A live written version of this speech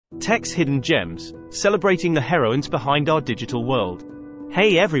Tech's hidden gems, celebrating the heroines behind our digital world.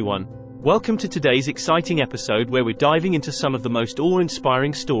 Hey everyone! Welcome to today's exciting episode where we're diving into some of the most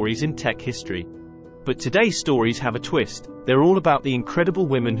awe-inspiring stories in tech history. But today's stories have a twist. They're all about the incredible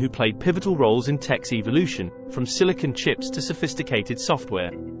women who played pivotal roles in tech's evolution, from silicon chips to sophisticated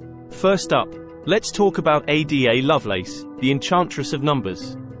software. First up, let's talk about Ada Lovelace, the enchantress of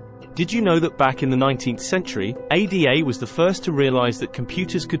numbers. Did you know that back in the 19th century, Ada was the first to realize that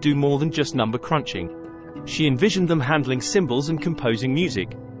computers could do more than just number crunching? She envisioned them handling symbols and composing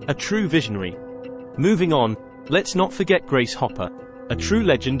music. A true visionary. Moving on, let's not forget Grace Hopper, a true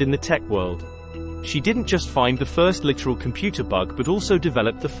legend in the tech world. She didn't just find the first literal computer bug but also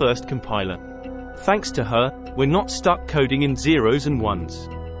developed the first compiler. Thanks to her, we're not stuck coding in zeros and ones.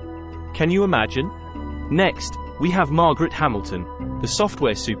 Can you imagine? Next, we have Margaret Hamilton, the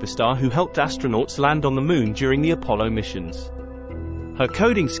software superstar who helped astronauts land on the moon during the Apollo missions. Her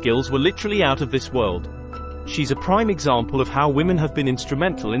coding skills were literally out of this world. She's a prime example of how women have been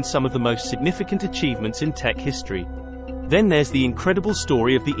instrumental in some of the most significant achievements in tech history. Then there's the incredible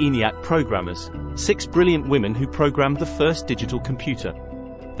story of the ENIAC programmers, 6 brilliant women who programmed the first digital computer.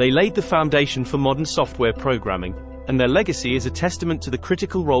 They laid the foundation for modern software programming, and their legacy is a testament to the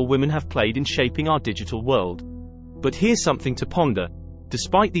critical role women have played in shaping our digital world. But here's something to ponder.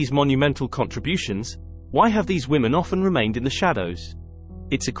 Despite these monumental contributions, why have these women often remained in the shadows?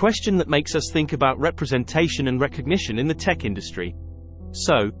 It's a question that makes us think about representation and recognition in the tech industry.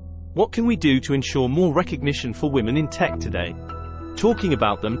 So, what can we do to ensure more recognition for women in tech today? Talking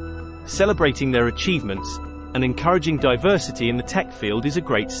about them, celebrating their achievements, and encouraging diversity in the tech field is a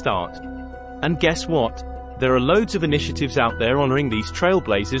great start. And guess what? There are loads of initiatives out there honoring these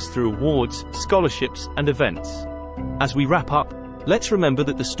trailblazers through awards, scholarships, and events. As we wrap up, let's remember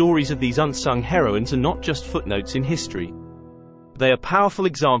that the stories of these unsung heroines are not just footnotes in history. They are powerful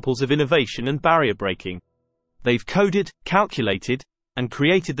examples of innovation and barrier breaking. They've coded, calculated, and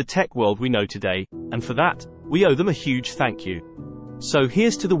created the tech world we know today, and for that, we owe them a huge thank you. So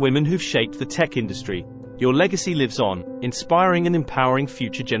here's to the women who've shaped the tech industry. Your legacy lives on, inspiring and empowering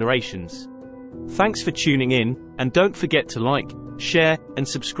future generations. Thanks for tuning in, and don't forget to like, share, and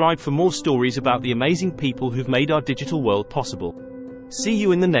subscribe for more stories about the amazing people who've made our digital world possible. See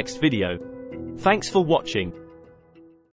you in the next video. Thanks for watching.